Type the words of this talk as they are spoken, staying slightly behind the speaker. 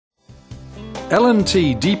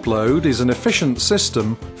L&T deep load is an efficient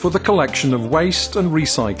system for the collection of waste and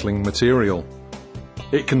recycling material.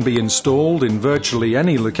 It can be installed in virtually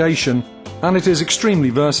any location, and it is extremely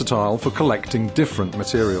versatile for collecting different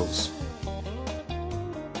materials.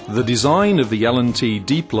 The design of the L&T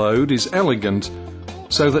deep load is elegant,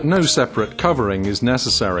 so that no separate covering is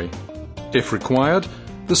necessary. If required,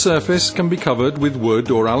 the surface can be covered with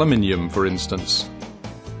wood or aluminium, for instance.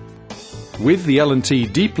 With the L&T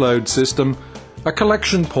deep load system, a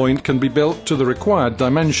collection point can be built to the required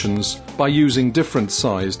dimensions by using different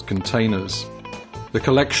sized containers. The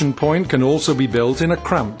collection point can also be built in a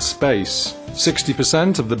cramped space.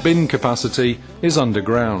 60% of the bin capacity is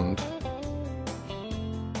underground.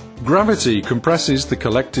 Gravity compresses the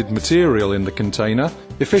collected material in the container,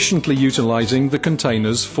 efficiently utilizing the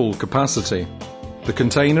container's full capacity. The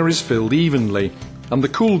container is filled evenly, and the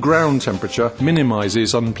cool ground temperature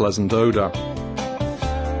minimizes unpleasant odor.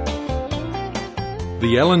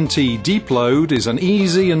 The L&T deep load is an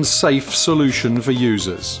easy and safe solution for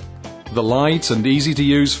users. The light and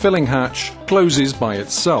easy-to-use filling hatch closes by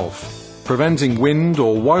itself, preventing wind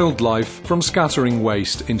or wildlife from scattering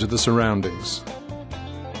waste into the surroundings.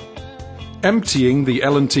 Emptying the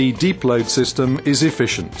L&T deep load system is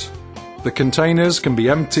efficient. The containers can be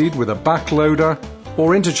emptied with a backloader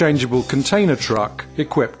or interchangeable container truck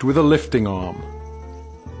equipped with a lifting arm.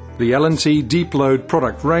 The L&T deep load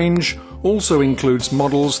product range also includes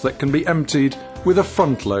models that can be emptied with a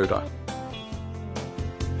front loader.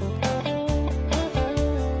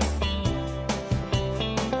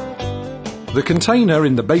 The container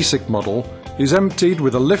in the basic model is emptied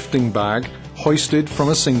with a lifting bag hoisted from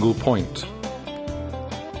a single point.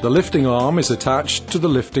 The lifting arm is attached to the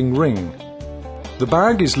lifting ring. The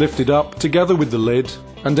bag is lifted up together with the lid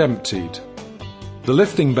and emptied. The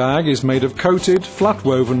lifting bag is made of coated,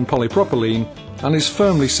 flat-woven polypropylene and is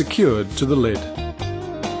firmly secured to the lid.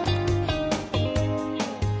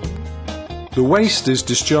 The waste is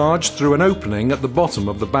discharged through an opening at the bottom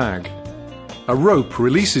of the bag. A rope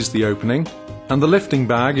releases the opening and the lifting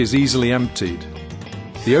bag is easily emptied.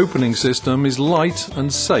 The opening system is light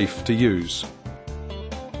and safe to use.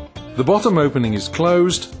 The bottom opening is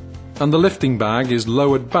closed and the lifting bag is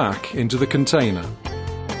lowered back into the container.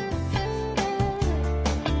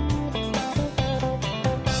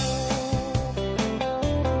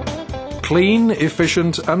 Clean,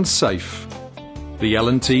 efficient and safe. The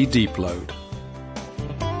L&T deep load.